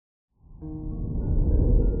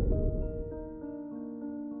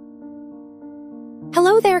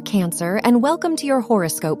there, Cancer, and welcome to your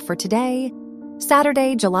horoscope for today,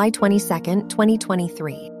 Saturday, July 22nd,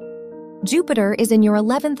 2023. Jupiter is in your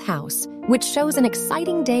 11th house, which shows an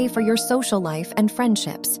exciting day for your social life and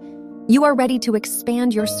friendships. You are ready to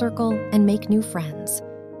expand your circle and make new friends.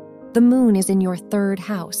 The moon is in your 3rd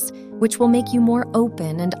house, which will make you more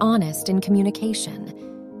open and honest in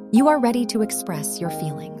communication. You are ready to express your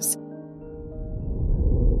feelings.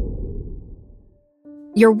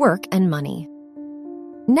 Your work and money.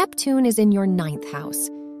 Neptune is in your 9th house,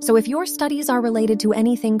 so if your studies are related to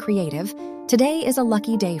anything creative, today is a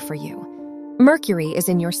lucky day for you. Mercury is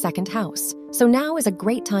in your 2nd house, so now is a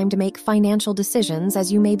great time to make financial decisions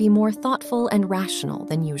as you may be more thoughtful and rational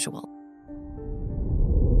than usual.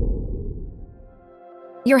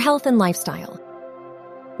 Your health and lifestyle.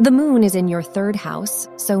 The moon is in your 3rd house,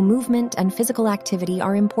 so movement and physical activity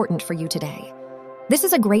are important for you today. This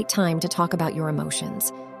is a great time to talk about your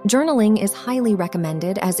emotions. Journaling is highly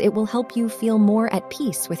recommended as it will help you feel more at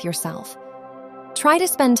peace with yourself. Try to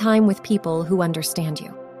spend time with people who understand you.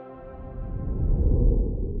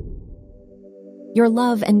 Your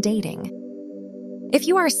love and dating. If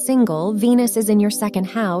you are single, Venus is in your 2nd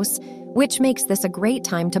house, which makes this a great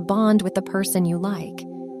time to bond with the person you like.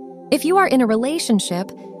 If you are in a relationship,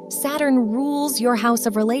 Saturn rules your house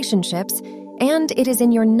of relationships, and it is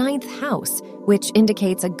in your 9th house, which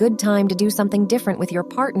indicates a good time to do something different with your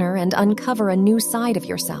partner and uncover a new side of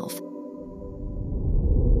yourself.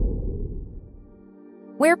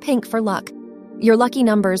 Wear pink for luck. Your lucky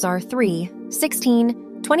numbers are 3,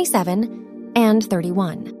 16, 27, and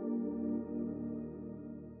 31.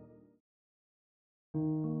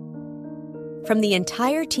 From the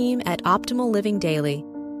entire team at Optimal Living Daily,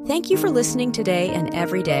 thank you for listening today and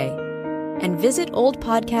every day. And visit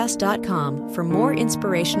oldpodcast.com for more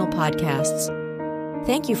inspirational podcasts.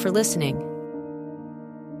 Thank you for listening.